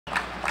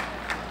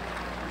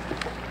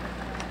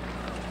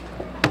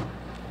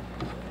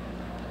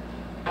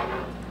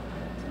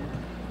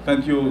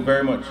Thank you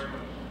very much.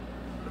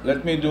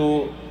 Let me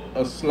do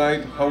a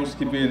slight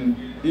housekeeping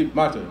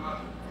matter.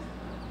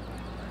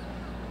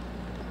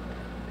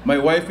 My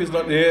wife is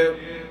not here,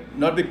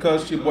 not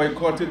because she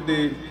boycotted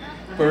the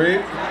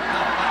parade.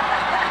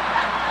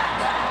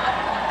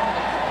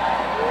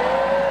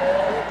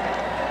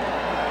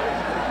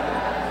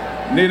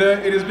 Neither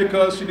it is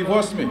because she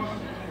divorced me.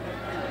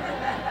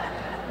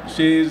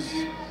 She's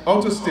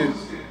out of state,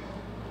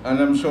 and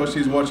I'm sure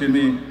she's watching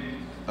me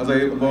as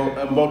I'm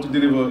about to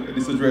deliver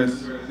this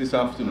address this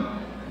afternoon.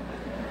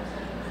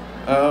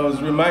 I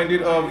was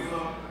reminded of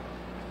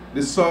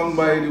the song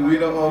by the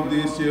winner of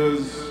this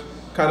year's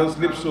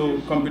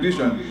Calypso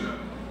competition,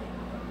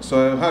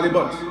 so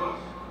Halibut.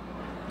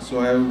 So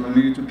I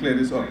need to clear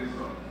this up.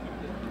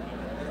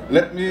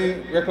 Let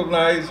me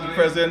recognize the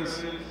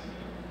presence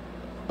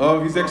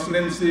of His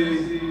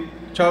Excellency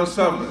Charles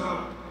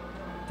Saville,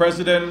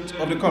 President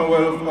of the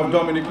Commonwealth of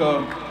Dominica,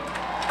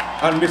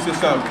 and Mrs.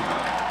 Saville.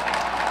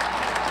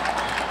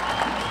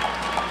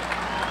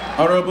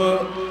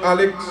 Honourable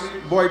Alex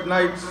Boyd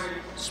Knight,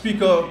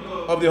 Speaker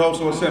of the House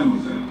of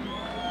Assembly.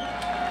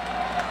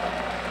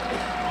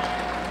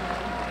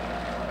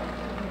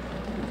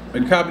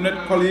 My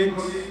Cabinet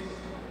colleagues,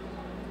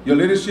 Your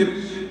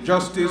Ladyship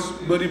Justice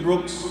Bertie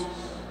Brooks,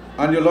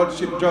 and Your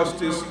Lordship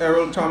Justice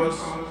Errol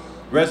Thomas,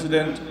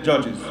 resident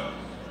judges.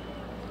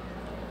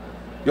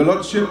 Your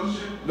Lordship,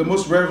 the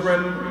Most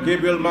Reverend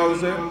Gabriel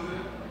Mauser,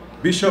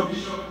 Bishop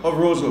of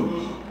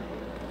Roosevelt.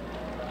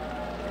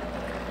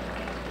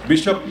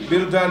 Bishop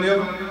Bill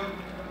Daniel,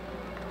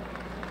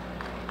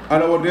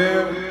 and our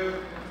dear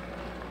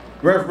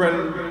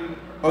Reverend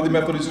of the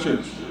Methodist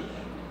Church.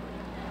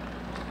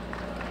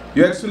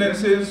 Your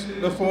Excellencies,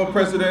 the former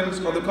Presidents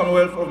of the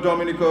Commonwealth of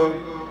Dominica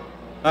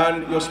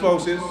and your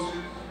spouses.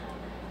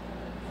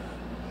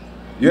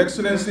 Your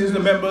Excellencies, the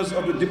members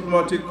of the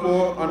Diplomatic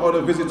Corps and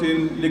other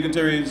visiting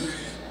dignitaries.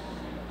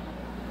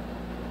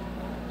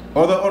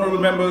 Other honorable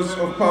members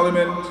of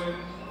Parliament,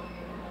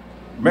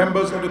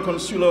 members of the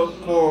Consular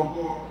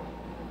Corps,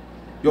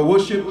 Your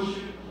Worship,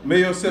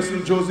 Mayor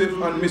Cecil Joseph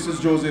and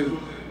Mrs. Joseph,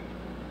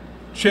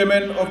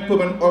 Chairmen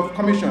of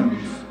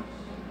Commissions,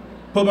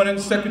 Permanent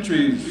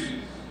Secretaries,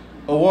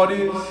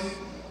 awardees,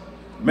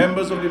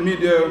 members of the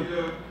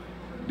media,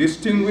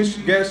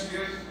 distinguished guests,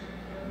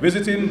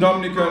 visiting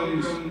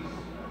Dominicans,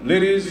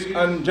 ladies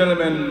and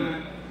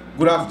gentlemen,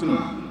 good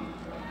afternoon.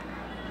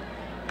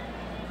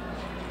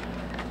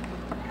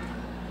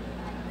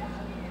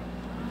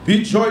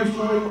 Be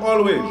joyful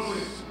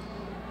always.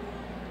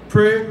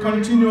 Pray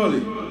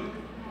continually.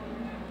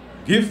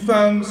 Give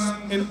thanks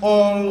in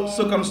all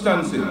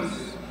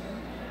circumstances,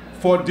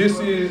 for this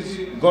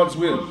is God's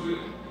will.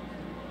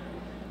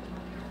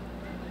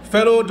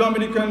 Fellow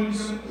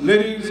Dominicans,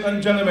 ladies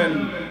and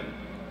gentlemen,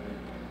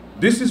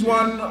 this is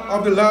one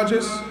of the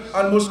largest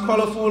and most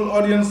colorful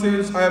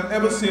audiences I have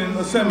ever seen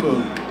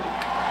assembled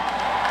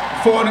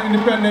for an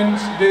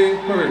Independence Day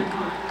parade.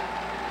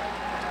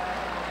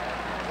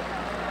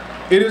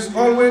 It is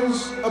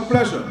always a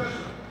pleasure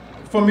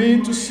for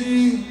me to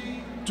see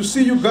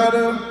you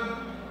gather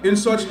in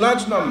such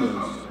large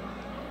numbers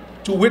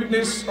to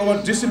witness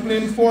our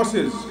disciplined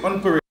forces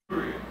on parade,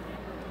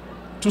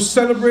 to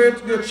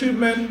celebrate the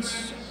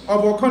achievements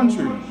of our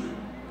country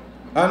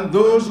and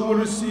those who will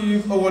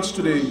receive awards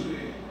today,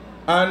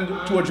 and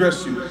to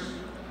address you.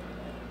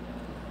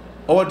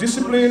 Our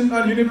disciplined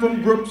and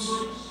uniformed groups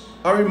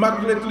are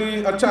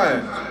immaculately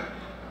attired,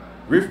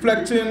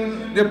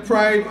 reflecting their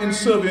pride in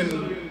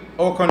serving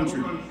our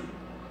country.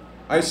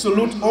 I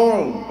salute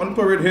all on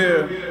parade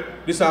here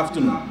this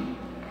afternoon.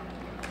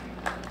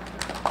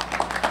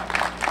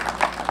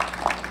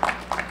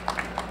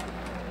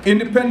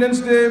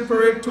 Independence Day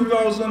Parade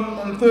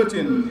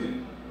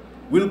 2013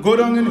 will go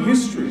down in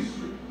history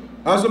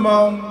as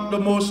among the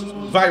most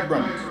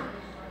vibrant.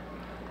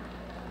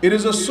 It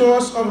is a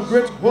source of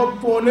great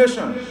hope for our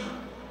nation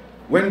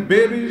when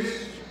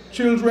babies,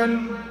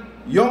 children,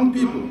 young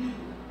people,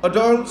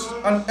 adults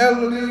and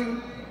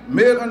elderly,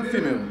 male and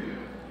female,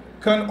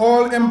 can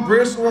all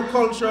embrace our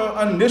culture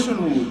and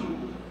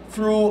nationhood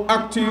through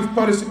active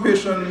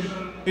participation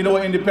in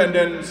our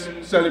independence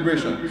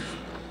celebrations.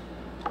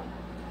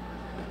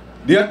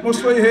 The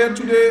atmosphere here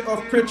today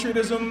of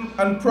patriotism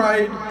and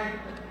pride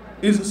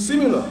is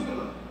similar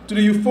to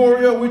the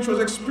euphoria which was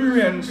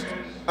experienced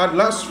at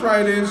last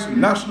Friday's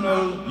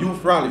National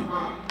Youth Rally,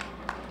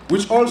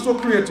 which also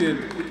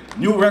created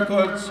new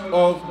records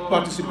of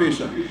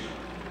participation.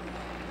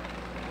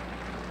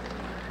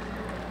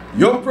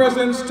 Your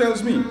presence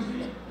tells me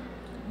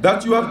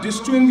that you have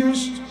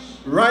distinguished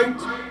right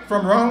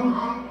from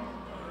wrong,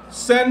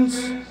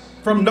 sense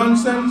from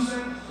nonsense,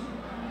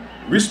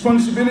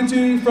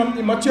 responsibility from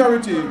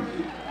immaturity,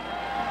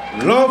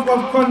 love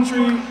of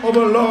country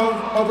over love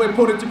of a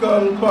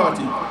political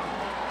party.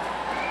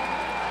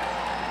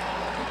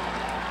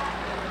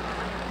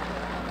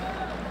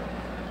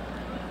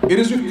 It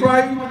is with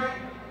pride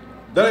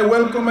that I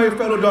welcome my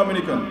fellow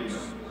Dominicans,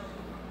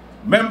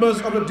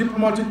 members of the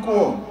Diplomatic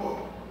Corps,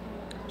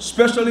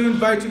 specially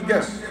invited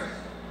guests,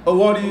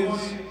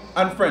 awardees,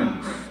 and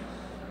friends.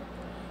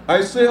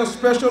 I say a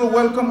special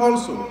welcome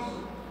also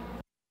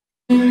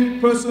to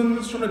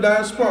persons from the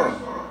diaspora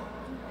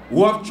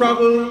who have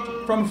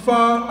traveled from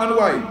far and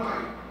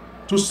wide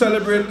to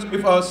celebrate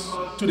with us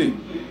today.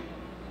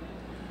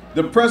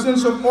 The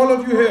presence of all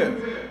of you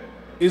here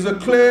is a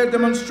clear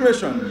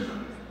demonstration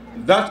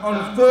that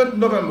on 3rd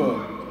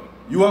November,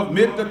 you have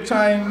made the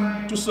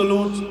time to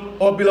salute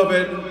our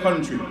beloved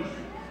country.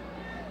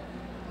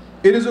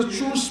 It is a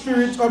true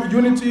spirit of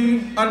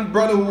unity and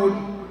brotherhood.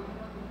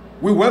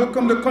 We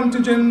welcome the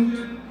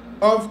contingent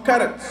of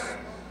cadets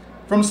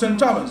from St.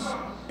 Thomas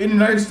in the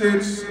United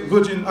States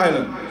Virgin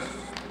Islands.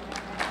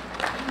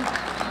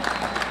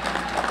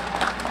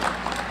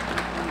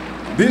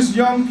 These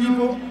young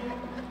people,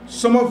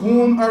 some of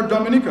whom are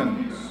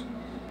Dominicans,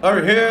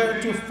 are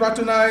here to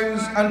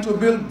fraternize and to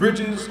build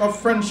bridges of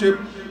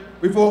friendship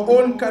with our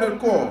own cadet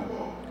corps,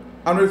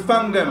 and we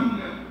thank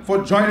them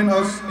for joining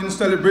us in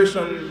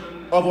celebration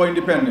of our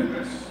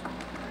independence.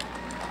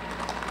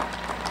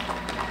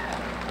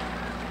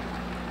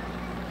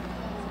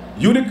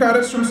 You, the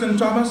cadets from St.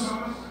 Thomas,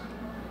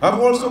 have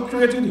also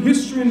created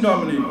history in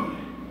Dominica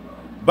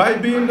by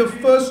being the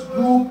first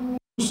group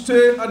to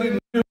stay at the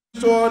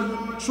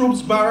restored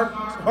Troops Barrack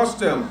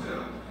Hostel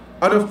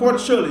at the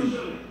Fort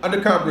Shirley at the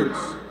Cabrits,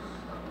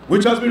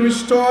 which has been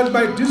restored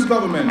by this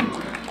government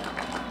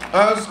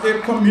as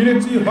a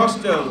community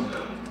hostel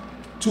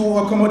to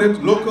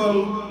accommodate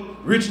local,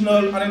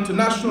 regional, and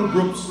international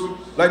groups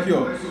like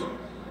yours.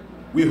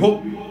 We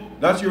hope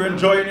that you're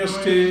enjoying your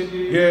stay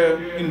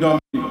here in Dominica.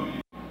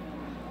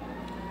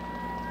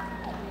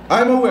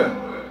 I'm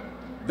aware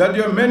that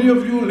there are many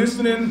of you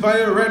listening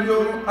via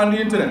radio and the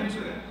internet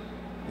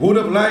who would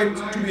have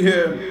liked to be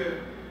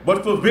here,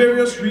 but for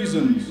various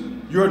reasons,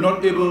 you are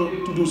not able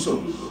to do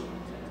so.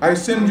 I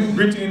send you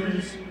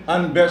greetings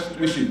and best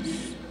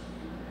wishes.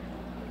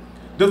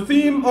 The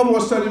theme of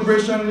our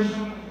celebration,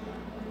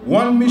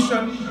 One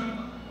Mission,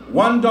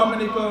 One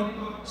Dominica,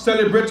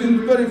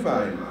 celebrating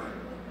 35,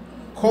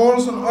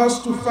 calls on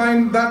us to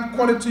find that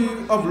quality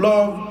of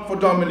love for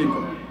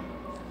Dominica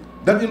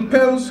that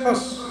impels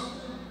us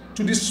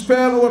to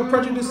dispel our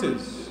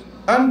prejudices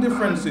and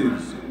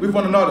differences with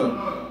one another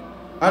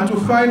and to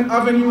find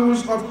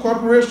avenues of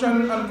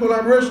cooperation and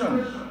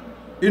collaboration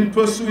in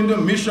pursuing the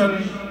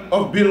mission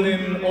of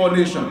building our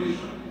nation.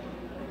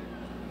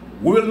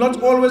 We will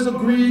not always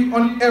agree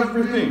on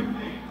everything,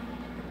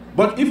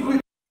 but if we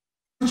treat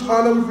each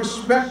other with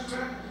respect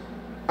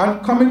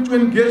and commit to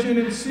engaging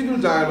in civil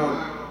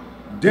dialogue,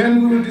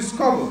 then we will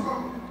discover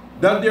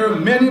that there are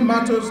many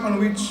matters on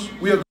which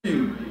we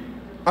agree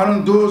and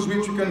on those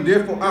which we can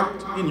therefore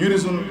act in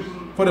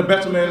unison for the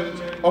betterment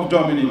of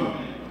Dominica.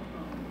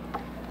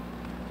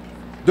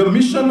 The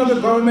mission of the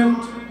government,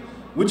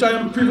 which I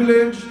am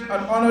privileged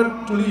and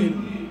honored to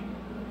lead,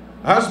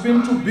 has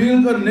been to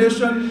build a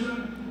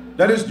nation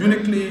that is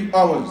uniquely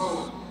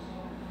ours,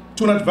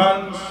 to an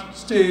advanced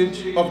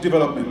stage of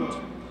development.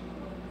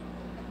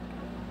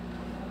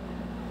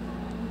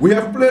 We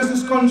have placed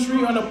this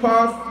country on a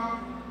path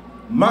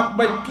marked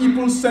by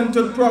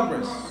people-centered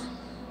progress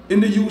in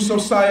the use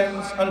of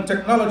science and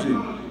technology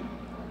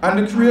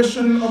and the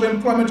creation of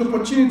employment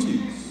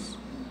opportunities,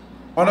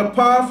 on a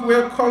path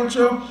where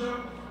culture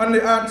and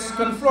the arts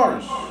can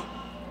flourish,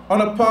 on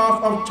a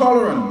path of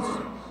tolerance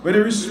where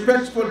the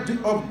respect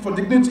for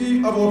dignity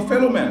of our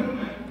fellow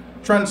men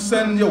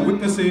transcend your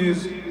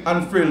weaknesses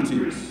and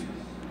frailties.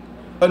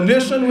 A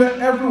nation where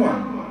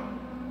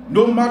everyone,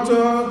 no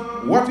matter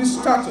what his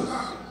status,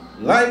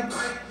 likes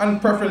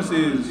and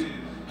preferences,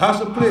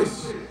 has a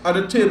place at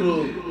the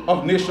table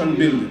of nation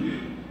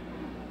building.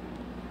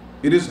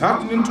 It is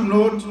heartening to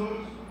note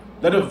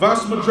that a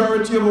vast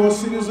majority of our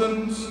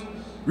citizens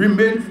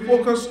remain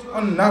focused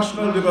on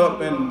national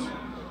development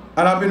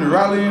and have been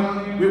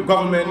rallying with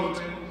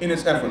government in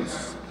its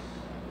efforts.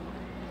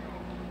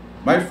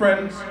 My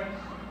friends,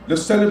 the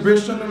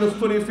celebration of the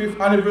 35th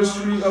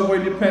anniversary of our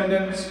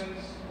independence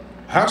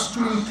has to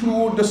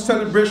include the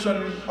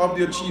celebration of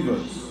the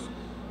achievers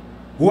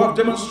who have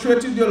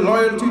demonstrated their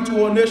loyalty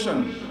to our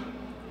nation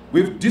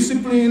with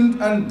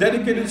disciplined and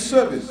dedicated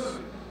service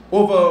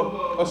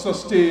over a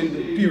sustained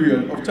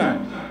period of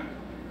time.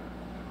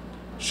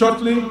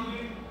 Shortly,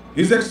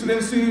 His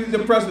Excellency the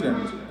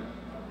President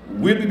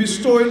will be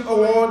bestowing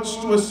awards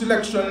to a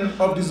selection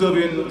of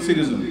deserving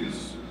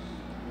citizens.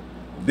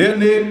 Their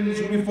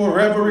names will be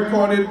forever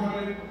recorded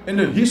in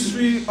the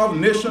history of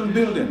nation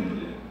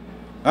building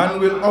and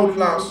will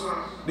outlast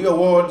the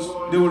awards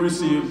they will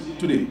receive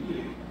today.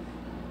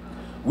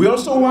 We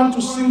also want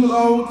to single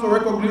out for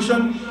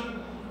recognition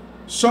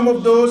some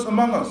of those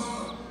among us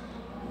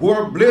who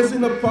are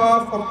blazing a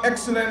path of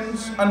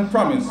excellence and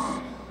promise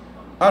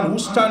and who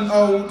stand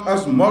out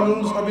as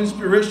models of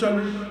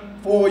inspiration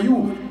for our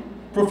youth,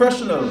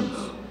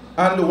 professionals,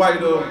 and the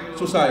wider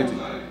society.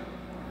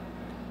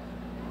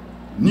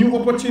 New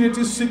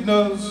opportunity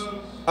signals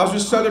as we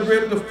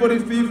celebrate the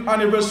 45th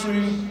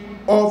anniversary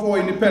of our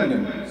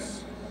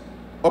independence.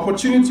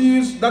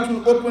 Opportunities that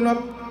will open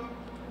up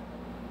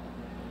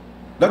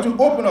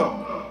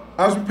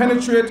as we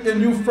penetrate a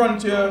new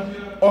frontier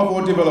of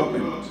our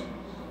development.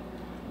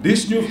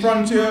 This new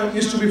frontier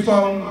is to be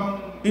found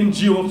in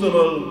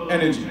geothermal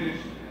energy.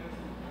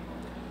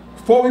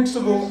 4 weeks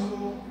ago,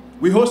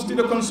 we hosted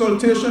a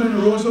consultation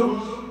in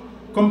Roosevelt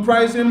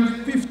comprising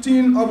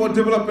 15 of our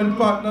development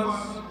partners,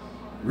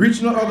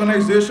 regional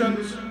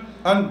organizations,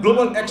 and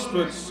global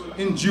experts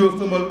in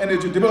geothermal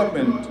energy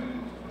development,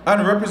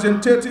 and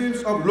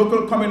representatives of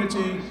local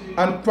community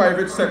and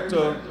private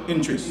sector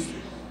interests.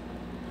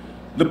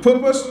 The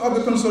purpose of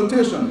the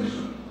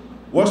consultation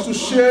was to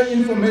share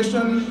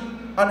information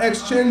and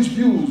exchange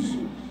views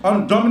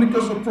on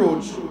Dominica's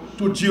approach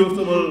to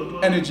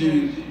geothermal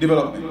energy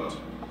development.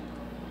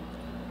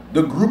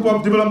 The group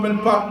of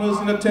development partners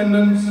in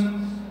attendance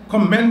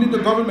commended the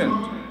government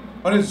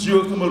on its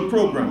geothermal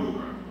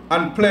program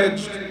and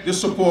pledged the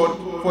support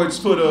for its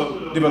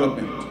further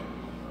development.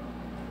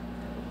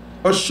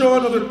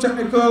 Assured of the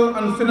technical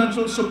and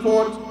financial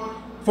support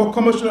for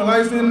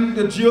commercializing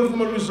the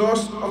geothermal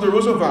resource of the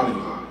Roosevelt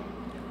Valley,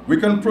 we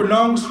can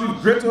pronounce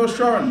with greater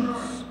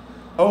assurance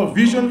our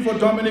vision for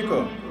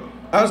Dominica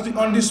as the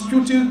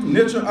undisputed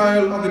nature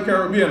isle of the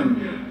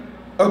Caribbean,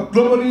 a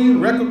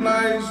globally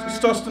recognized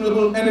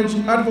sustainable energy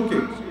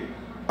advocate,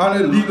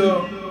 and a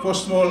leader for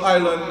small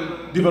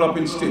island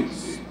developing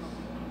states.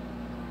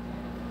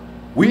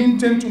 We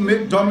intend to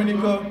make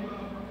Dominica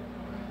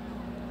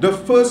the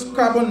first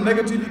carbon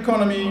negative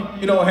economy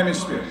in our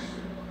hemisphere,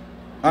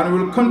 and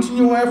will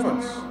continue our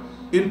efforts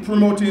in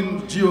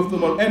promoting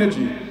geothermal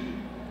energy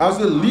as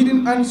a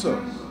leading answer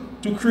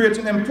to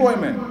creating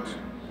employment,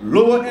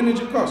 lower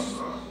energy costs,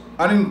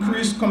 and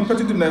increase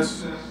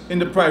competitiveness in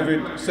the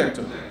private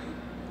sector.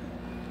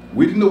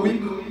 Within the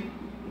week,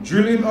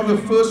 drilling of the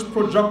first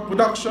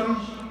production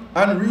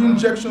and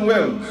re-injection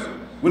wells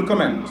will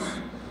commence.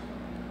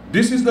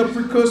 This is the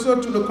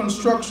precursor to the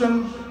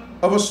construction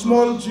of a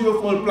small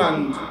geothermal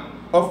plant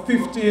of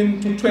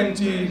 15 to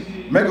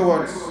 20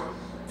 megawatts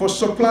for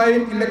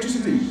supplying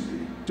electricity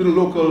to the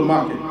local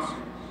market.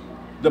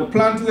 The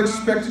plant is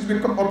expected to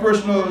become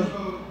operational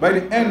by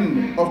the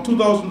end of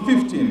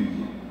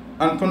 2015,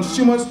 and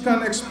consumers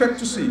can expect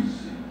to see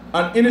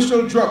an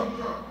initial drop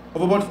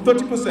of about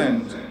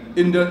 30%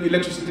 in their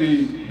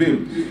electricity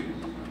bills.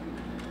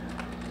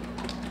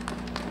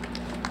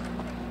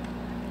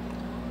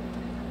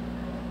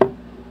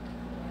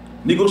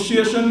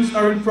 Negotiations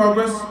are in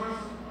progress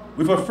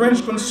with a French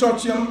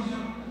consortium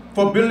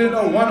for building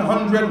a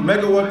 100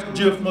 megawatt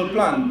geothermal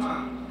plant,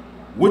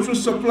 which will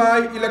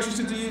supply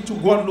electricity to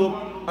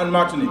Guadeloupe and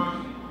Martinique.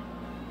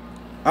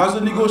 As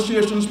the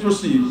negotiations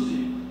proceed,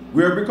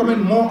 we are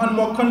becoming more and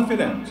more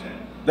confident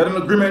that an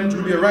agreement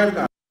will be arrived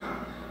at,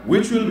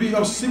 which will be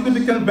of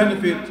significant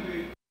benefit to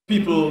the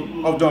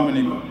people of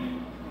Dominica.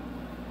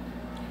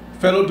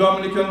 Fellow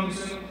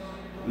Dominicans,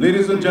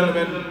 ladies and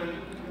gentlemen,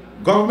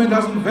 government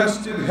has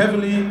invested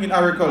heavily in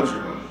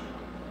agriculture,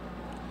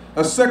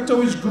 a sector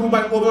which grew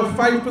by over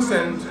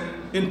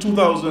 5% in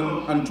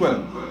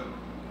 2012.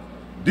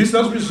 This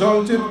has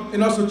resulted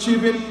in us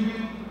achieving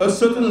a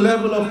certain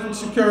level of food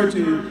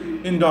security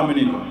in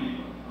Dominica.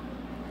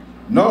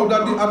 Now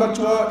that the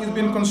abattoir is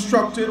being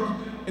constructed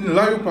in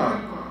Layu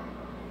Park,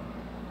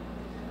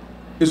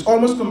 is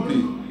almost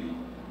complete,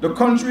 the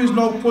country is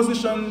now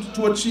positioned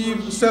to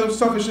achieve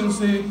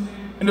self-sufficiency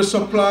in the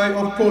supply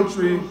of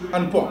poultry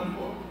and pork.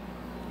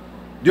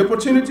 The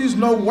opportunity is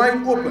now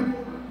wide open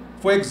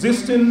for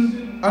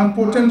existing and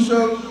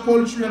potential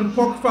poultry and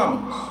pork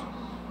farmers,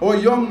 or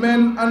young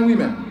men and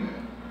women,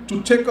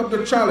 to take up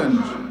the challenge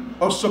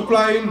of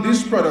supplying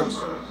these products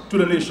to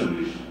the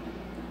nation.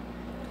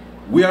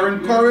 We are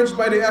encouraged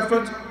by the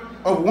effort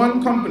of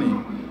one company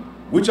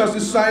which has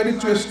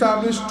decided to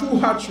establish 2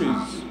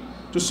 hatcheries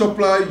to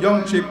supply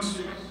young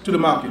chicks to the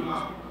market.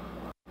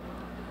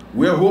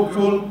 We are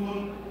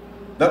hopeful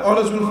that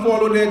others will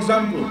follow the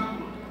example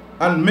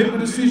and make the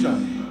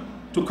decision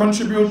to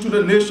contribute to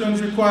the nation's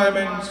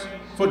requirements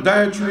for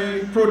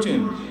dietary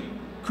protein,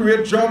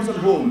 create jobs at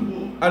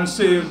home, and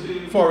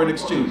save foreign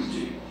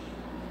exchange.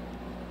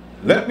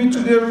 Let me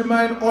today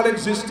remind all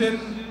existing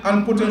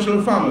and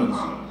potential farmers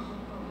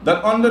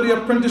that under the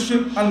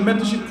apprenticeship and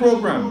mentorship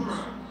programs,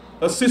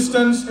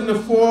 assistance in the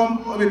form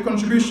of a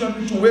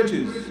contribution to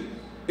wages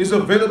is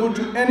available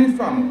to any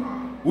farmer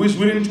who is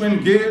willing to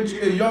engage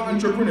a young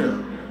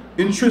entrepreneur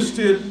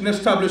interested in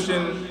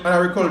establishing an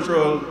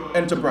agricultural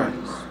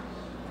enterprise.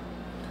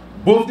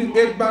 Both the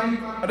Aid Bank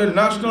and the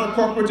National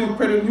Cooperative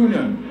Credit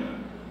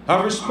Union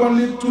have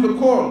responded to the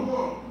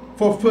call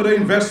for further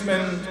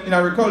investment in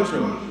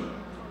agriculture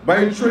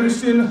by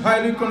introducing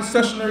highly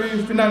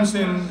concessionary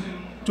financing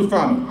to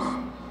farmers.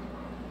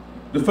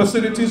 The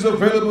facilities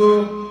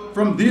available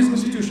from these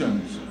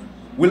institutions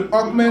will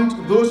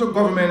augment those of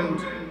government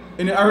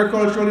in the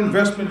Agricultural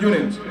Investment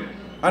Unit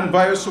and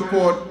via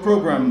support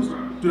programs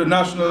to the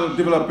National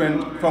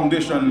Development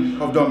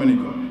Foundation of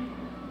Dominica.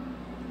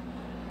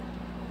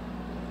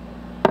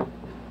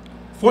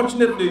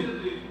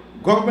 Fortunately,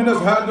 government has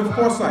had the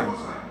foresight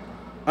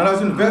and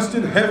has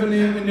invested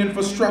heavily in the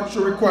infrastructure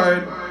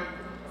required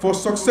for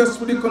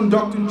successfully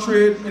conducting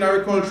trade in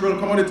agricultural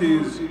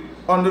commodities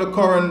under the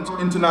current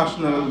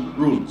international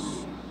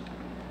rules.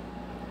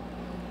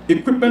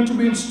 Equipment to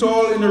be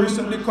installed in the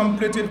recently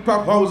completed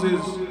pack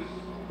houses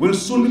will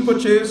soon be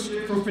purchased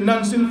through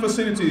financing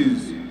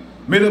facilities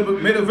made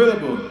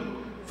available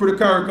through the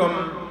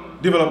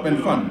CARICOM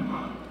Development Fund.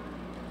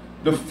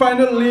 The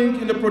final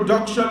link in the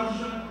production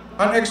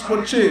and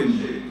export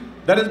chain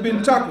that has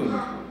been tackled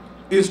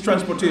is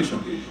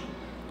transportation.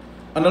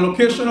 An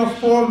allocation of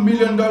 $4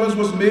 million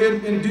was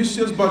made in this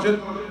year's budget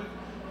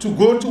to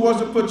go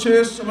towards the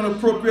purchase of an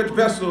appropriate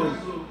vessel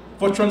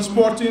for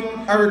transporting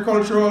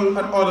agricultural and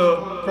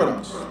other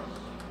products.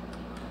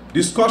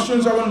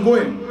 Discussions are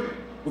ongoing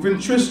with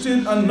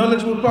interested and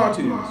knowledgeable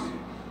parties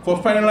for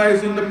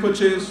finalizing the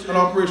purchase and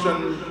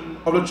operation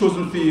of the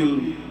chosen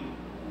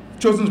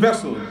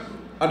vessel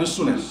at the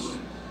soonest.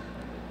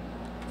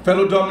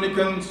 Fellow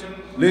Dominicans,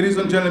 ladies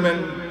and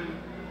gentlemen,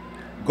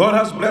 God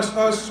has blessed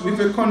us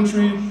with a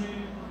country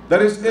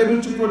that is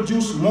able to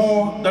produce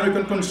more than we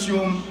can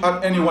consume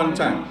at any one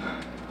time.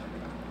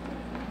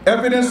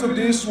 Evidence of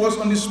this was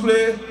on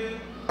display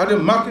at the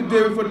Market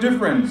Day for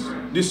Difference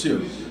this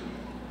year.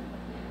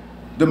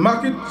 The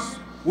markets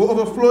were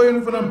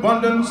overflowing with an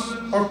abundance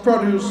of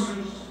produce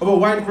of a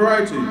wide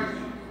variety,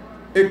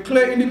 a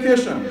clear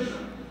indication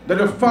that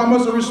the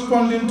farmers are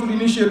responding to the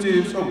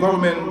initiatives of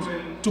government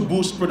to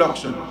boost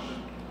production.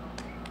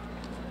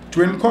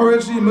 To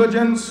encourage the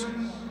emergence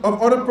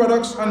of other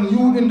products and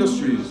new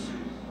industries,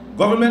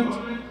 government,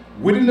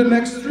 within the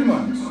next 3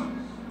 months,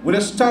 will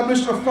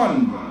establish a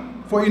fund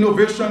for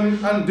innovation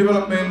and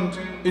development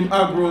in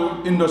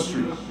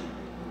agro-industry.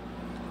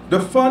 The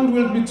fund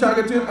will be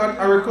targeted at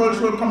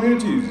agricultural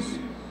communities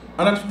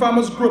and at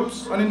farmers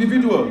groups and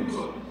individuals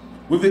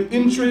with the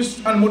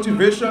interest and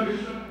motivation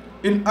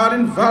in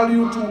adding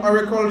value to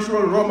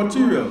agricultural raw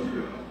material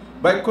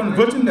by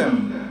converting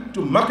them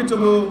to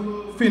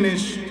marketable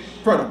finished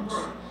products.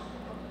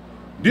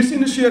 This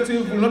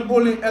initiative will not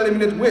only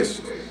eliminate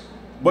waste,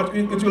 but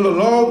it will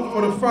allow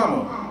for the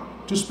farmer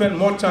to spend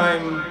more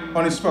time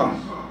on his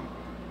farm.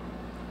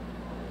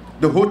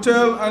 The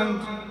hotel and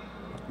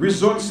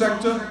resort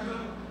sector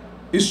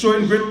is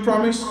showing great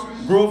promise,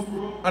 growth,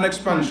 and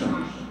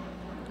expansion.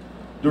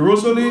 The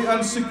Roosevelt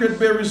and Skerrit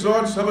Bay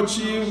resorts have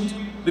achieved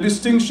the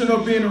distinction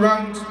of being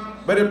ranked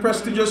by the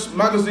prestigious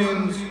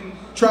magazines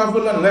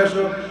Travel and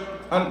Leisure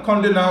and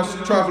Condé Nast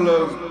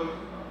Travelers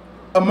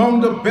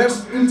among the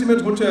best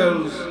intimate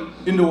hotels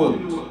in the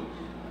world.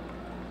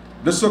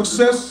 The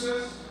success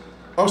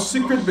of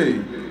Skerrit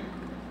Bay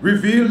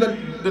revealed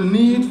that the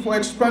need for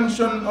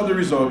expansion of the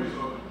resort,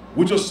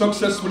 which was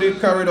successfully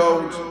carried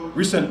out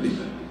recently.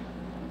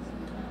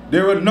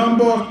 There are a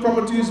number of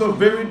properties of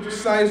varied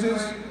sizes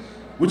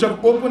which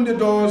have opened the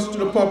doors to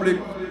the public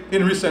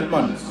in recent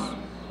months.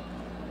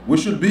 We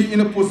should be in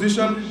a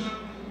position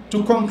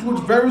to conclude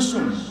very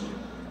soon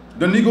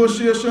the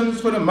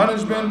negotiations for the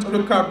management of the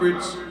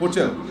Cabrit's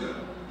Hotel.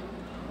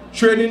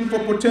 Training for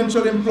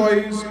potential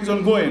employees is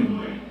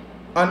ongoing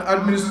and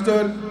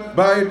administered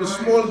by the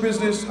Small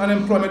Business and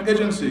Employment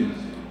Agency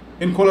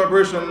in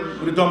collaboration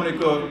with the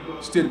Dominica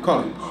State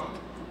College.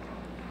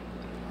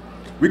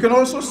 We can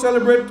also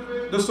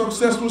celebrate the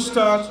successful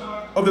start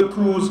of the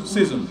cruise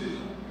season.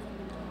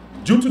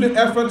 Due to the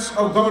efforts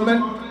of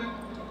government,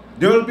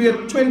 there will be a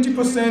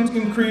 20%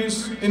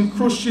 increase in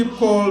cruise ship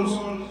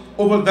calls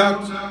over that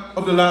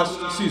of the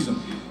last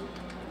season.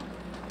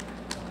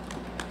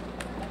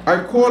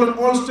 I call on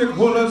all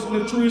stakeholders in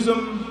the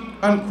tourism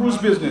and cruise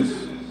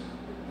business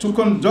to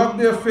conduct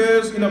their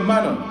affairs in a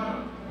manner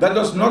that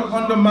does not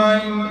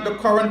undermine the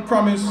current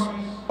promise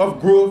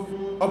of growth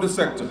of the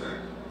sector.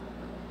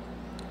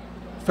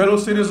 Fellow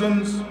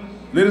citizens,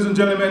 ladies and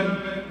gentlemen,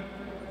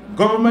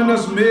 government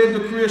has made the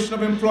creation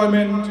of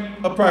employment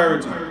a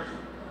priority.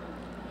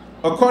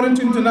 According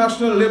to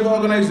International Labour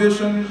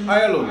Organization,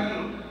 ILO,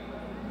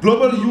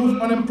 global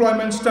youth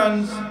unemployment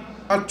stands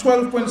at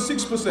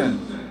 12.6%,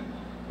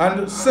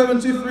 and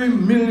 73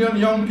 million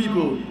young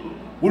people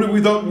will be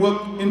without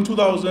work in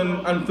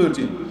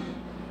 2013.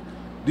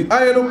 The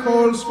ILO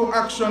calls for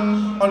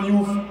action on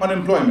youth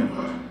unemployment.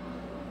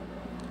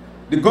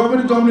 The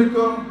government of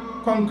Dominica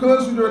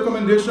concurs with the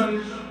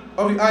recommendation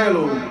of the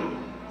ILO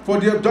for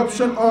the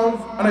adoption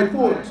of, and I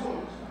quote,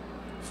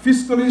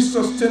 fiscally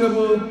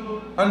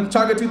sustainable and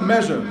targeted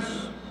measures,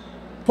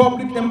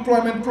 public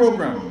employment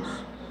programs,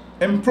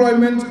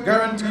 employment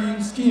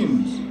guarantee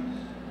schemes,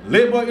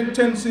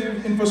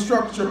 labor-intensive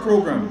infrastructure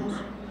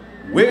programs,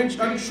 wage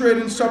and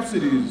training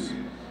subsidies,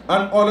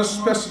 and other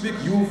specific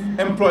youth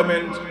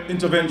employment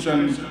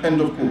interventions,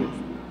 end of quote.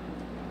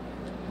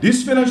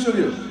 This financial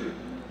year,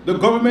 the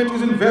government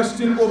is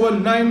investing over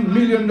 $9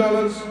 million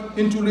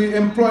into the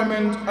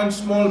Employment and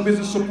Small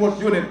Business Support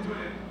Unit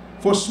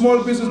for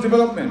small business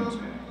development,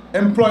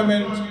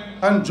 employment,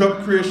 and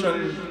job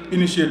creation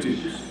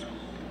initiatives.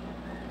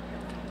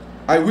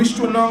 I wish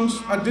to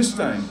announce at this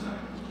time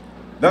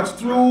that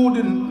through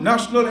the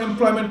National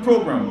Employment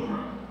Program,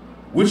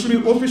 which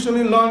will be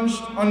officially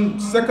launched on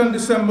 2nd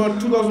December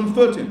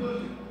 2013,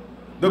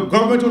 the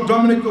government of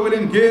Dominica will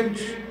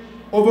engage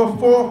over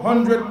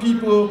 400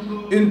 people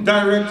in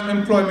direct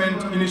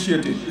employment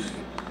initiatives.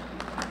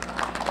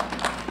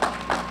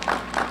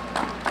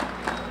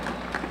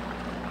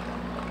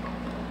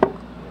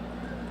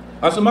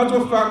 As a matter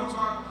of fact,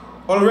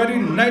 already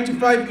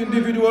 95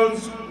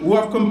 individuals who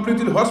have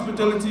completed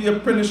hospitality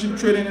apprenticeship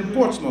training in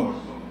Portsmouth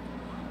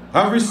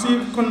have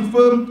received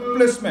confirmed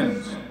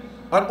placements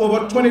at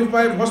over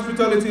 25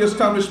 hospitality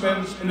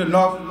establishments in the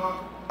North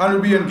and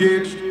will be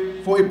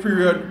engaged for a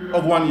period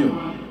of 1 year.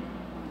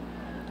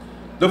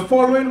 The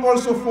following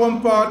also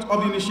form part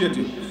of the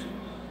initiative: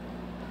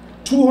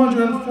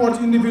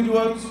 240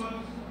 individuals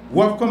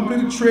who have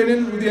completed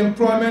training with the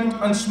Employment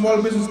and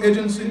Small Business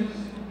Agency,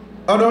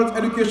 Adult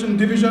Education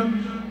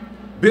Division,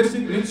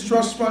 Basic Needs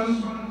Trust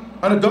Fund,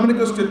 and the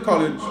Dominica State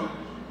College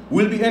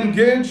will be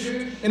engaged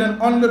in an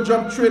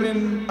on-the-job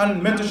training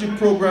and mentorship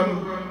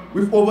program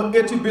with over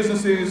 80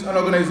 businesses and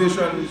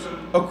organizations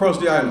across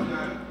the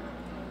island.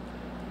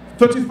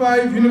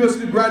 35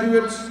 university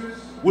graduates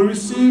will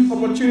receive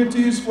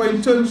opportunities for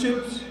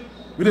internships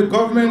with the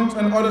government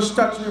and other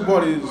statutory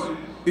bodies,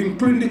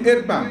 including the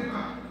Aid Bank,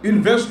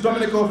 Invest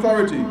Dominica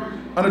Authority,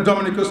 and the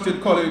Dominica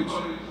State College,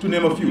 to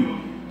name a few.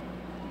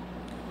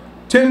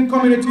 10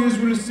 communities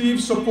will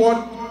receive support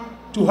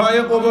to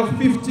hire over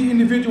 50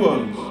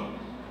 individuals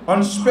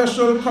on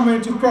special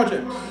community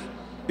projects,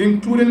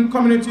 including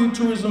community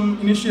tourism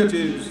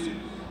initiatives,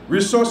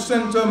 resource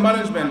center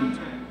management,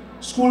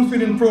 school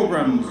feeding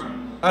programs,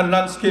 and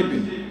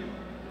landscaping.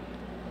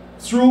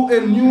 Through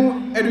a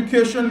new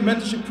education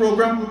mentorship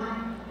program,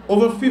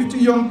 over 50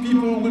 young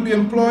people will be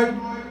employed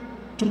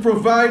to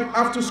provide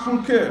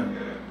after-school care,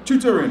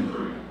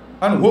 tutoring,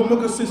 and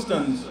homework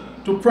assistance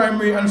to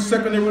primary and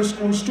secondary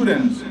school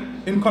students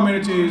in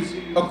communities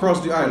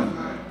across the island.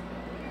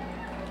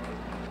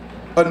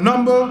 A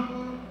number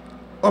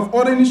of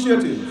other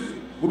initiatives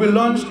will be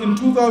launched in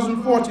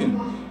 2014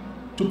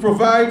 to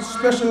provide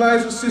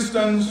specialized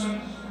assistance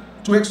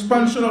to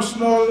expansion of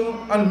small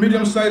and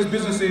medium-sized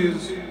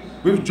businesses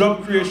with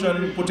job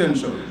creation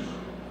potential.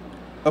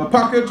 A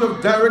package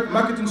of direct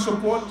marketing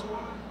support,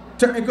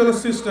 technical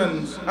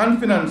assistance, and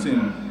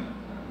financing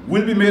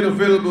will be made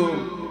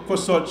available for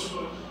such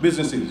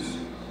businesses.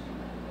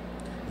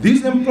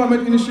 These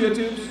employment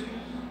initiatives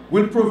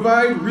will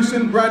provide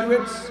recent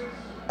graduates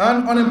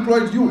and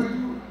unemployed youth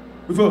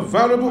with a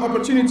valuable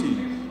opportunity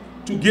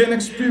to gain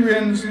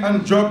experience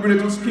and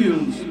job-related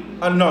skills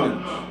and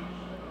knowledge.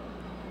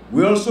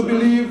 We also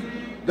believe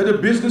that the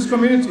business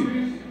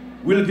community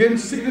will gain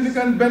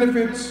significant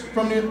benefits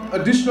from the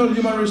additional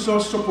human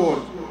resource support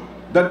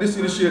that this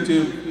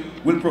initiative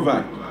will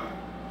provide.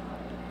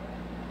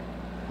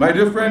 My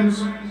dear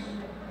friends,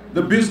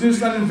 the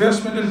business and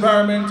investment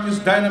environment is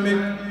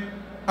dynamic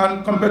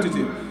and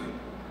competitive.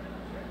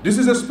 This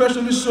is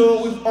especially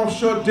so with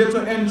offshore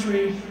data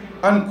entry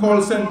and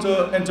call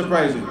center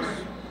enterprises.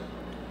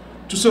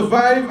 To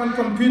survive and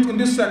compete in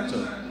this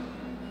sector,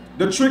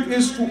 the trick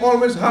is to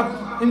always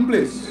have in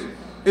place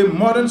a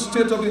modern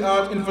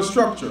state-of-the-art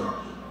infrastructure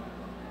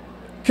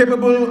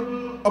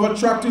capable of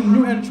attracting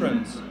new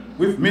entrants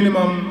with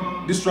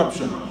minimum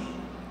disruption.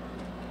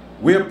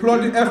 We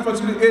applaud the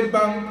efforts of the Aid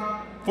Bank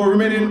for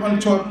remaining on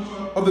top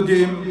of the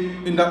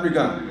game in that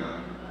regard.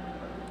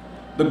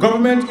 The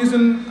government is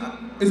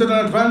at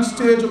an advanced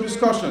stage of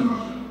discussion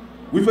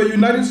with a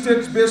United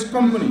States-based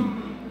company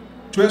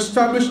to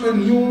establish a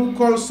new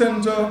call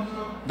center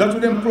that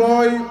would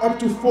employ up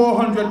to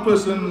 400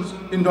 persons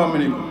in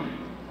Dominica.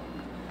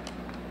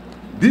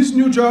 These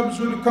new jobs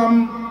will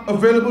become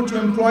available to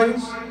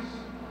employees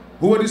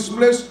who were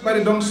displaced by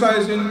the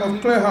downsizing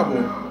of Clare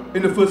Harbour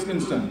in the first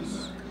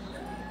instance.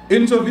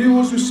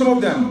 Interviews with some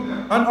of them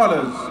and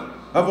others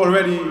have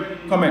already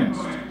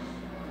commenced.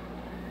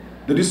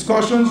 The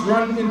discussions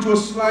run into a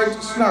slight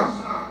snag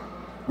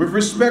with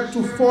respect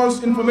to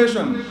false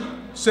information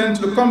sent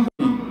to the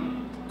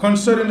company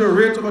concerning the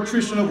rate of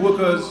attrition of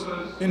workers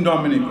in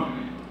Dominica.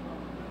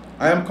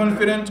 I am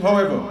confident,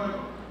 however,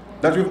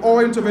 that with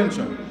our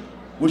intervention,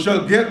 we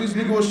shall get these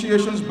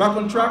negotiations back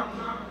on track,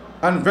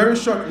 and very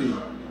shortly,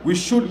 we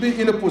should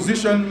be in a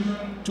position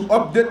to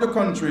update the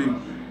country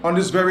on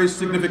this very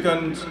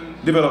significant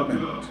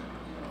development.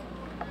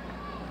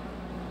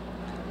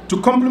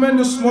 To complement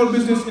the small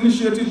business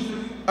initiative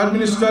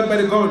administered by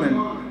the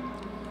government,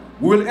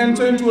 we will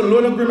enter into a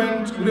loan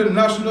agreement with the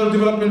National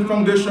Development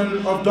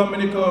Foundation of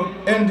Dominica,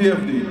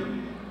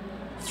 NDFD,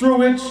 through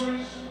which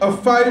a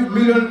 $5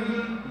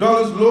 million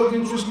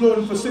low-interest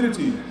loan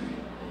facility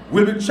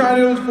will be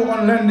channeled for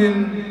on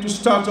lending to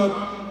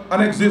start-up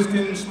and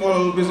existing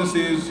small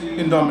businesses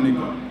in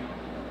Dominica.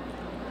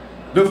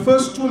 The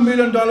first $2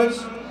 million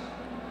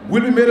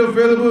will be made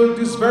available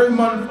this very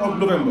month of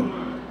November.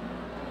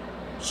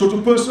 So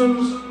to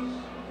persons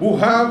who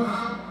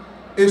have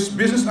a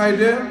business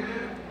idea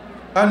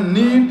and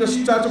need the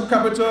startup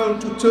capital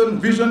to turn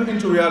vision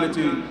into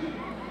reality,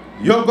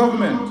 your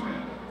government,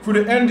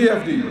 through the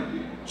NDFD,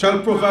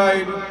 shall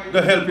provide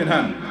the helping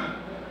hand.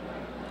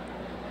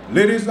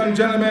 Ladies and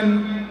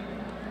gentlemen,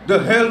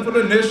 the health of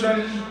the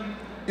nation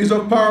is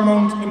of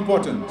paramount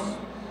importance.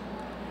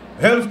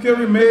 Healthcare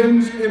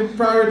remains a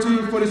priority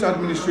for this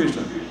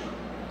administration.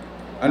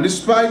 And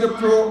despite the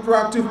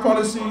proactive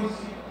policy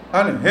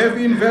and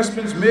heavy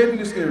investments made in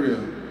this area,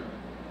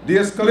 the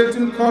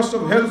escalating cost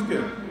of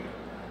healthcare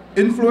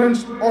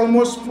influenced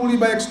almost fully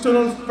by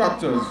external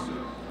factors,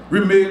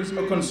 remains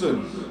a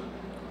concern.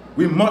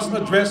 We must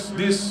address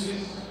this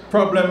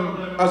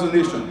problem as a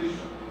nation.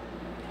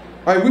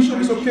 I wish on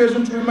this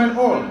occasion to remind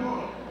all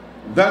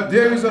that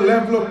there is a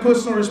level of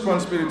personal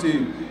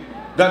responsibility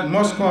that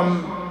must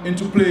come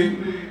into play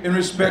in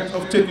respect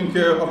of taking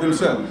care of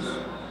themselves.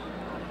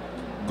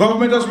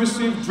 Government has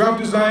received draft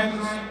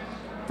designs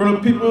from the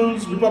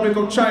People's Republic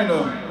of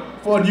China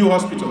for a new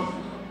hospital.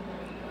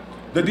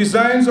 The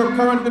designs are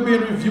currently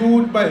being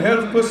reviewed by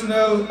health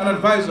personnel and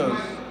advisors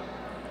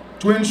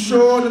to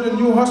ensure that the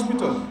new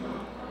hospital,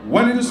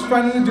 when it is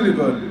finally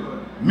delivered,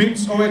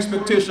 meets our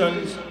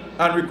expectations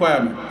and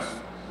requirements.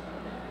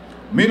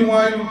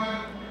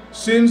 Meanwhile,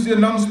 since the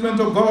announcement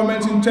of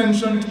government's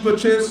intention to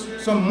purchase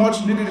some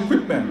much-needed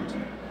equipment,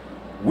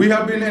 we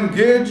have been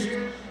engaged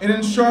in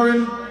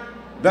ensuring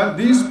that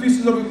these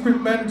pieces of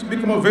equipment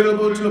become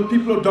available to the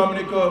people of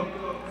Dominica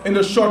in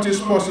the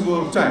shortest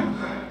possible time.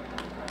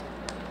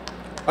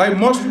 I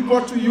must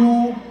report to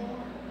you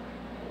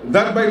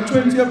that by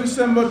 20th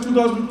December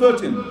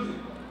 2013,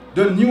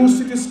 the new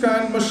CT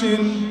scan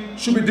machine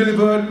should be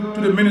delivered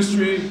to the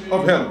Ministry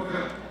of Health.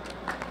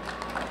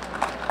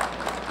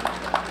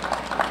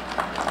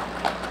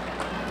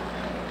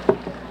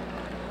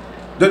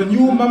 The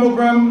new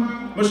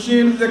mammogram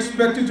machine is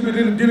expected to be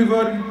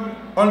delivered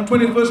on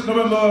 21st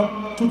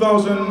November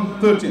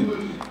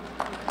 2013.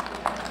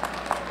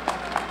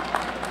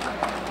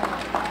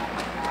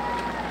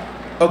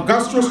 A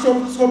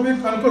gastroscopic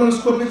and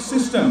colonoscopic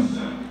system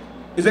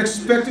is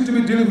expected to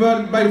be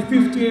delivered by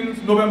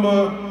 15th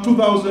November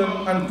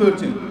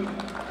 2013.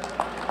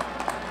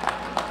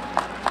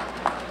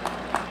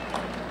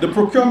 The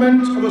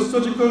procurement of a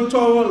surgical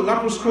tower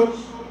laparoscope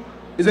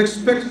is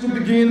expected to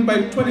begin by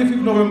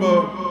 25th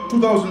November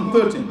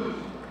 2013.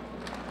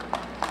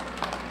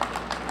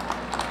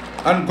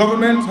 And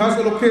government has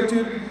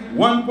allocated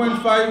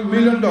 $1.5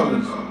 million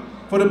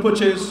for the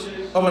purchase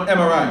of an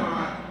MRI.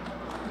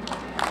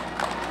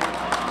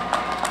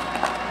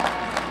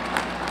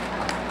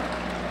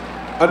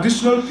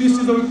 Additional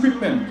pieces of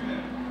equipment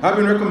have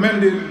been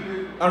recommended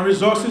and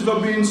resources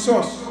are being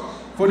sourced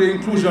for the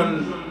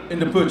inclusion in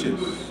the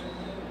purchase.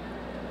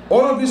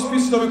 All of these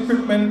pieces of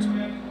equipment,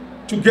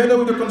 together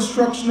with the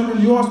construction of a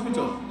new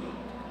hospital,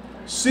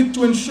 seek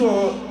to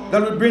ensure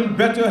that we bring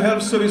better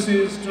health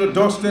services to the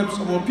doorsteps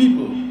of our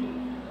people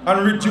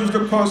and reduce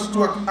the cost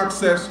to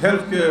access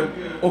healthcare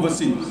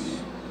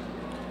overseas.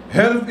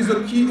 Health is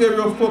a key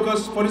area of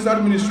focus for this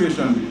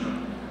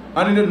administration,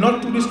 and in the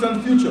not too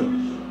distant future,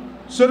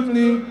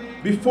 certainly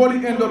before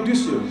the end of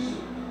this year,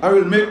 I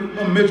will make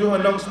a major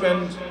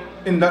announcement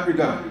in that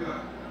regard.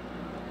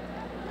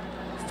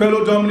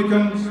 Fellow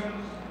Dominicans,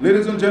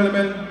 ladies and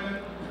gentlemen,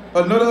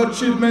 another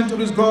achievement of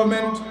this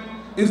government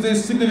is the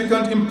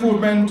significant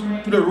improvement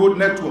to the road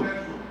network.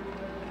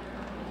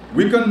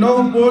 We can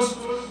now boast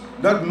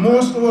that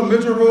most of our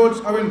major roads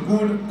are in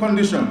good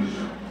condition,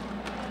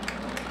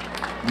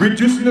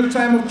 reducing the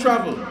time of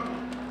travel,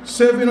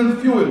 saving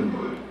on fuel,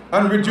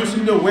 and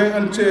reducing the wear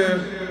and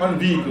tear on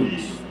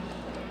vehicles.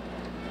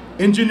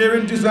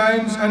 Engineering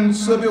designs and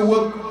survey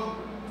work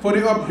for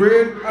the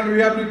upgrade and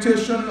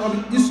rehabilitation of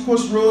the East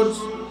Coast roads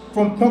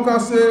from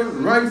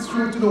Poncase right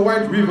through to the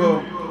White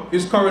River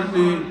is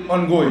currently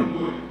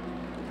ongoing.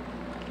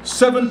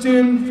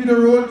 17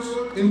 feeder roads,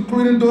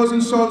 including those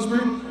in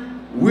Salisbury,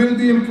 will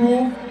be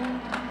improved.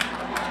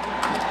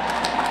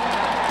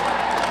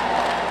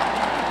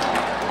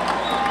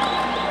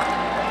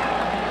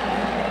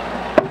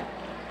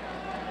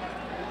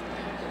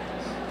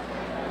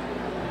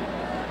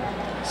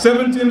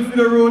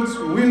 Feeder roads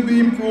will be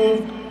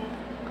improved,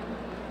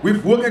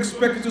 with work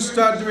expected to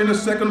start during the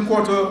second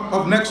quarter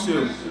of next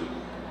year.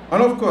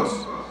 And of course,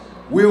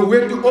 we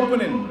await the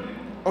opening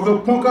of the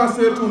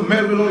Poncase to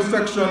Melville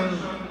section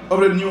of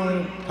the new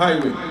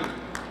highway.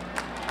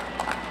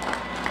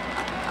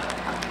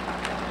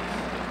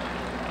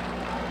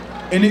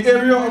 In the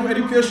area of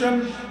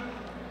education,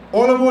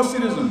 all of our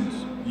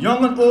citizens,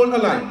 young and old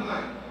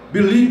alike,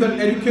 believe that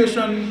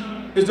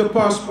education is the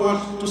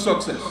passport to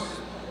success.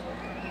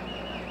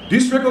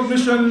 This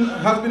recognition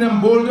has been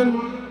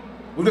emboldened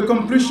with the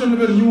completion of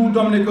the new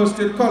Dominica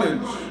State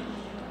College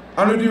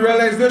and with the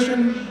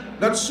realization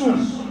that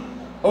soon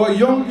our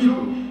young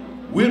people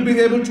will be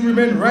able to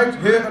remain right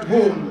here at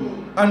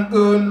home and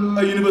earn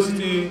a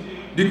university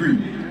degree.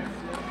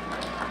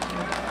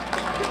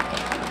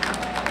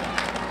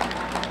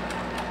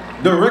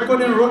 The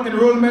record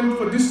enrollment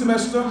for this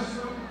semester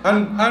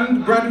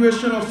and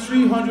graduation of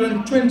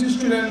 320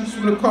 students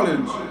from the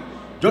college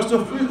just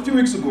a few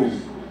weeks ago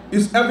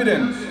is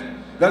evidence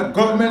that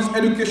government's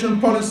education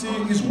policy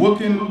is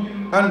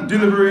working and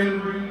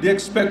delivering the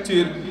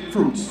expected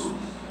fruits.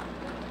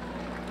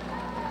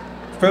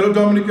 Fellow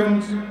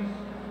Dominicans,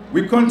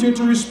 we continue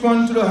to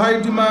respond to the high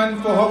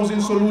demand for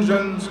housing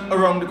solutions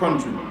around the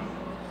country.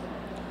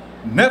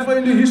 Never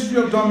in the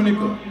history of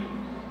Dominica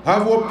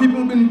have our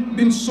people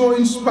been so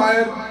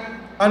inspired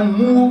and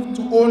moved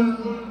to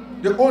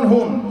own their own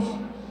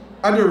homes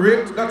at the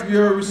rate that we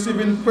are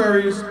receiving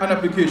queries and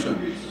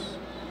applications.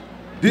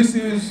 This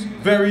is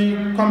very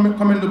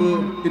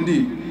commendable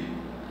indeed.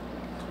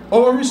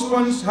 Our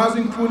response has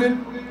included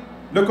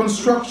the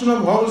construction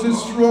of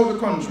houses throughout the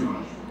country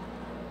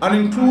and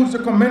includes the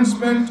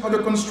commencement of the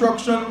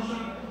construction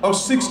of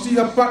 60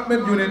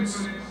 apartment units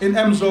in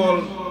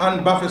Emsall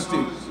and Bath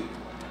Estates.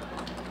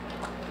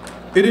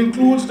 It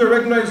includes the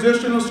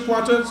regularization of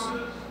squatters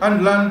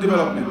and land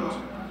development,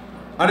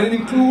 and it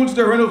includes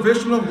the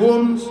renovation of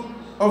homes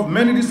of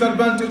many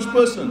disadvantaged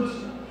persons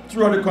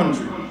throughout the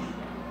country.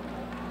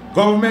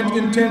 Government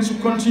intends to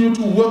continue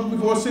to work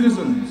with our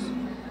citizens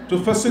to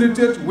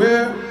facilitate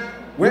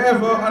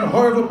wherever and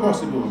however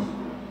possible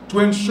to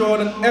ensure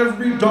that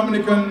every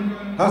Dominican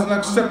has an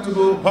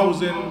acceptable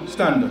housing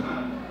standard.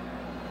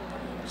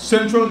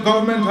 Central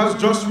government has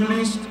just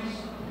released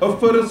a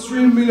further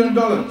 $3 million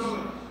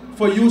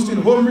for use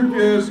in home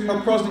repairs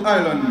across the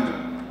island,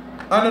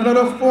 and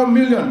another $4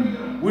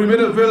 million will be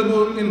made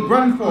available in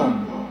grant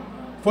form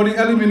for the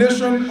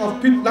elimination of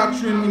pit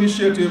latrine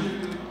initiative,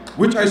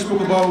 which I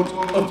spoke about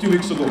a few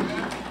weeks ago.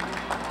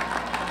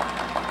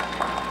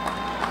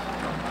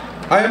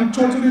 I am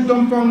totally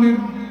dumbfounded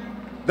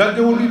that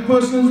there will be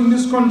persons in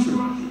this country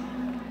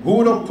who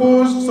would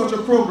oppose such a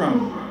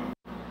program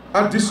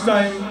at this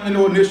time in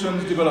our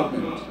nation's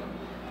development.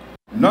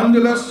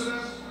 Nonetheless,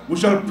 we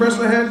shall press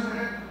ahead,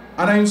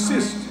 and I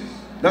insist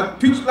that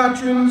pitch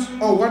latrines,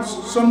 or what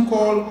some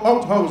call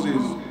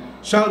outhouses,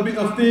 shall be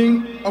a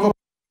thing of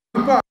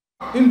a part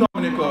in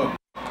Dominica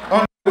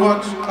on the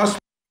watch as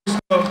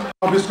Minister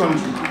of this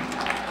country.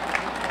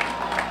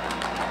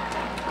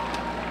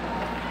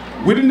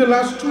 Within the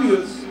last 2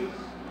 years,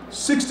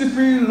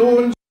 63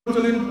 loans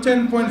totaling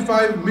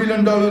 $10.5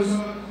 million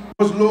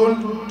was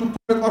loaned to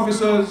public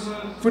officers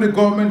for the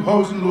Government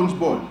Housing Loans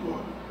Board.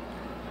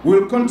 We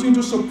will continue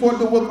to support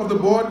the work of the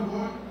board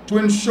to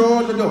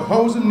ensure that the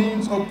housing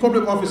needs of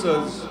public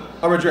officers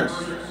are addressed.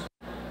 In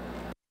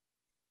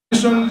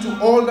addition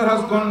to all that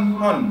has gone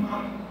on,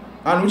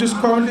 and which is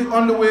currently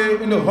underway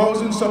in the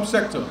housing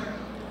subsector,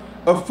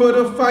 a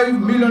further $5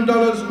 million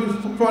will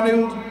be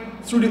funneled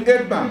through the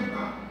aid bank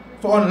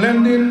for on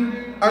lending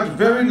at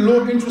very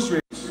low interest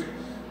rates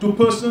to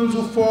persons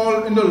who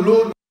fall in the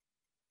low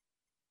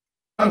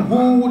and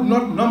who would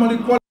not normally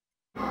qualify.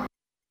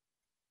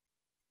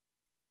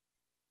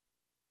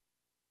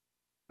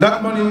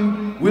 That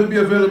money will be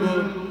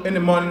available in the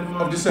month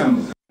of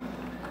December.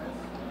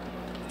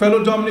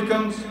 Fellow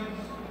Dominicans,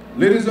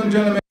 ladies and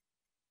gentlemen,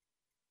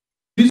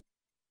 these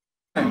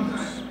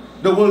times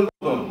the world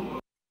over,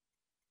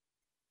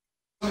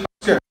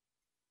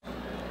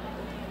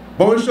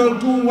 but we shall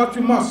do what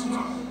we must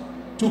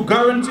to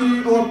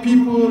guarantee our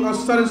people a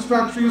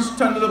satisfactory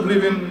standard of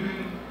living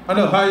and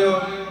a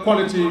higher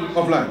quality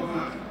of life.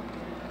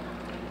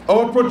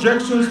 Our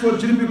projections for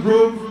GDP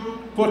growth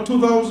for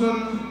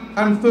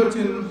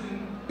 2013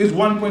 is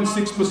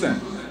 1.6%.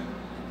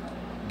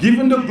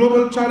 Given the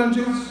global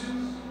challenges,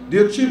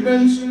 the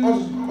achievements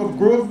of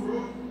growth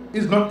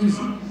is not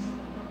easy.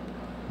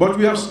 But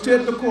we have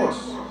stayed the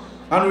course,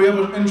 and we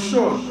have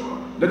ensured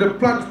that the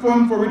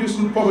platform for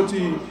reducing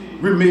poverty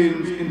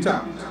remains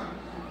intact.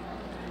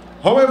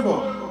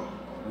 However,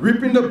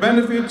 reaping the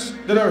benefits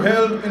that are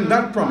held in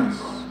that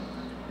promise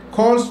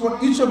calls for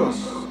each of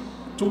us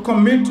to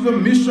commit to the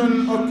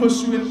mission of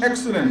pursuing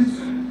excellence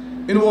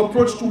in our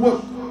approach to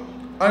work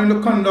and in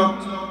the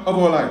conduct of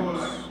our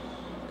lives.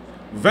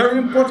 Very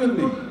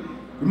importantly,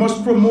 we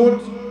must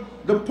promote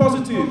the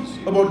positives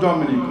about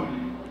Dominica.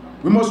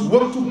 We must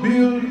work to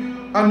build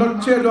and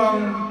not tear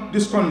down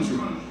this country.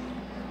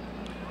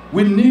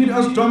 We need,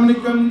 as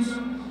Dominicans,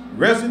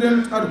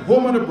 residents at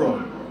home and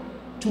abroad,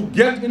 to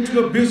get into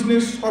the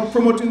business of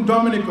promoting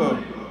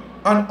Dominica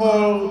and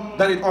all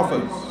that it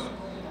offers.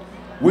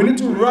 We need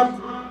to wrap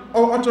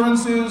our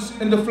utterances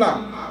in the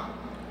flag.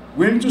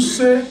 We need to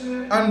say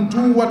and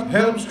do what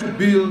helps to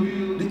build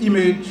the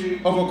image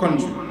of our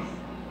country.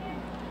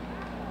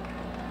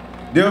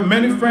 There are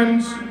many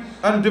friends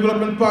and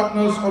development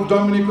partners of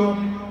Dominica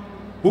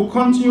who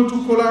continue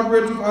to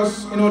collaborate with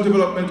us in our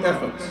development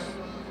efforts.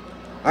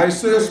 I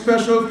say a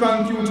special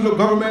thank you to the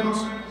government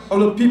of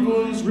the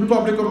People's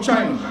Republic of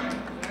China,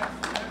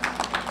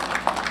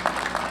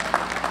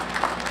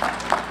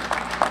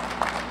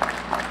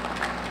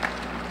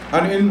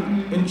 and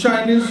in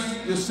Chinese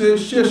they say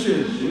xie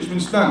xie, which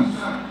means thanks.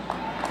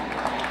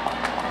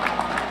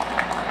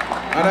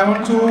 And I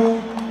want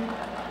to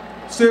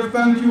say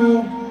thank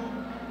you,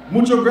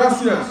 muchas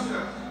gracias,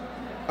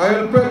 a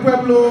el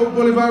pueblo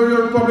Bolivarian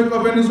Republic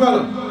of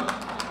Venezuela,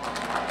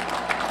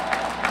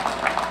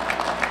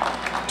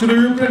 to the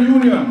European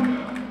Union,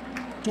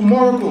 to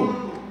Morocco,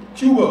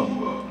 Cuba,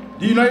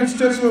 the United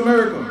States of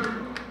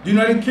America, the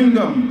United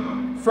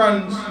Kingdom,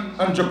 France,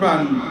 and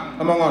Japan,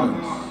 among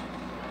others.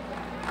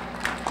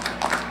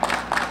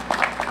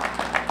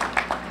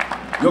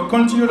 Your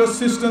continued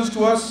assistance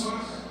to us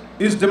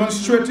is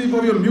demonstrative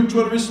of your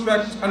mutual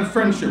respect and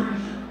friendship,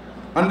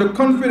 and the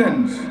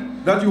confidence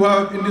that you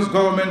have in this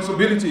government's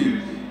ability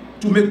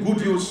to make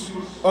good use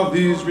of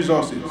these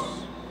resources.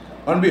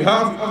 On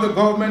behalf of the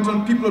government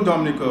and people of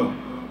Dominica,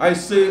 I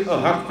say a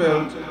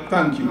heartfelt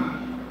thank you.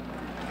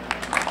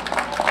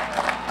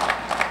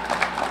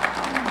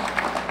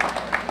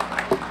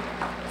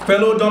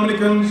 Fellow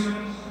Dominicans,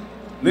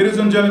 ladies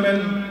and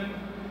gentlemen,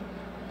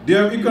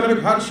 there are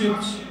economic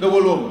hardships the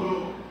world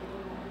over.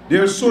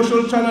 There are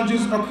social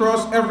challenges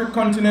across every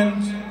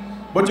continent,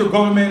 but your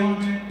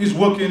government is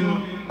working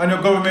and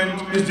your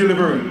government is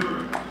delivering.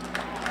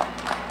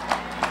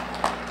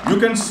 You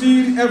can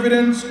see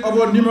evidence of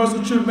our numerous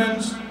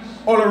achievements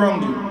all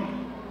around you.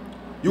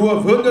 You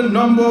have heard the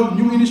number of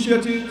new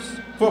initiatives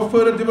for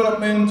further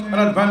development and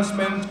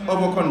advancement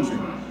of our country.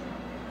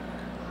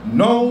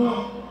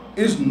 Now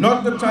is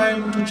not the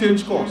time to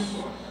change course.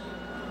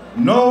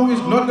 Now is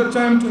not the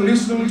time to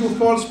listen to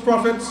false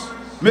prophets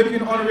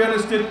making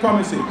unrealistic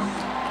promises.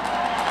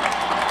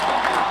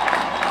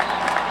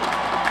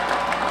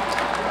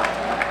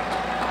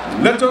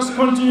 Let us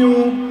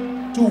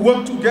continue to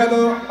work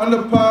together on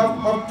the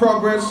path of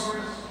progress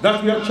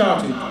that we have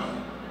charted.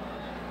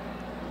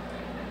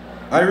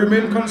 I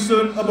remain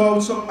concerned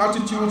about some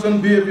attitudes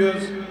and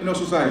behaviors in our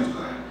society.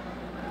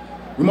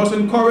 We must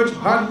encourage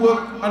hard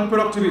work and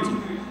productivity.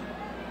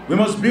 We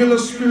must build a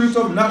spirit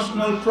of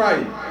national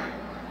pride.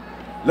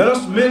 Let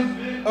us make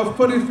a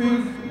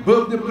 45th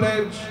birthday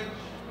pledge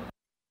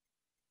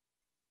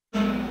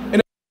in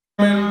an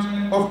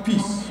environment of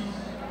peace.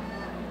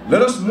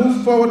 Let us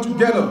move forward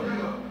together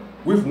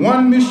with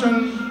one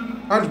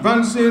mission,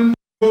 advancing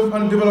growth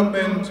and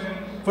development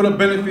for the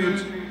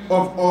benefit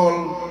of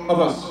all of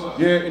us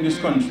here in this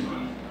country.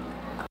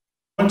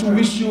 I want to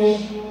wish you,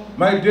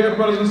 my dear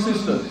brothers and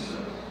sisters,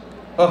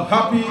 a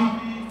happy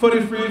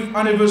 45th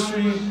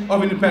anniversary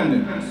of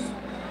independence.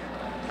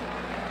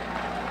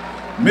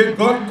 May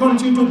God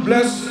continue to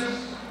bless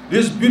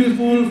this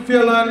beautiful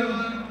fair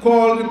land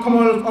called the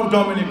Commonwealth of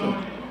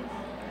Dominica.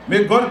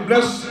 May God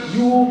bless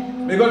you,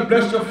 may God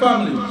bless your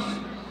families,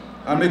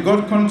 and may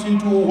God continue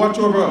to watch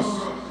over us.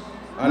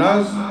 And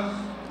as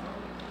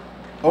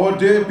our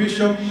dear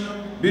Bishop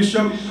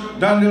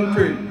Daniel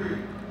prayed,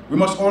 we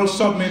must all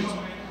submit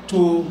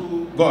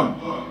to God.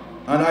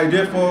 And I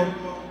therefore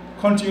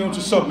continue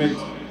to submit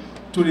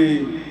to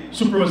the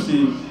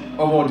supremacy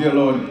of our dear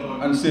Lord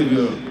and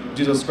Savior,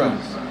 Jesus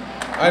Christ.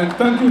 I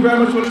thank you very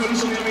much for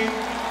listening to me.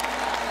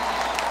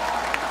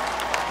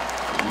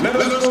 Let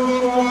us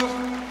go forward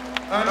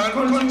and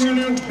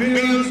continue to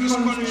build this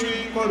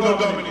country called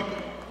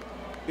Dominica.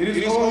 It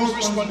is our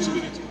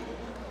responsibility.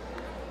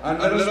 And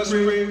let us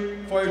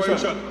pray for each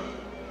other.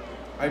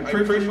 I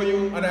pray for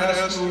you, and I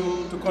ask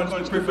you to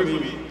continue to pray for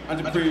me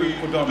and to pray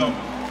for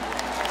Dominica.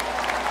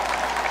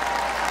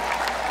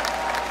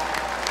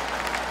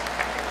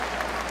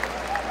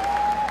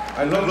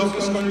 I love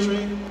this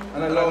country,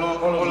 and I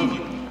love all of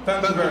you.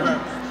 Thank you very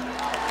much.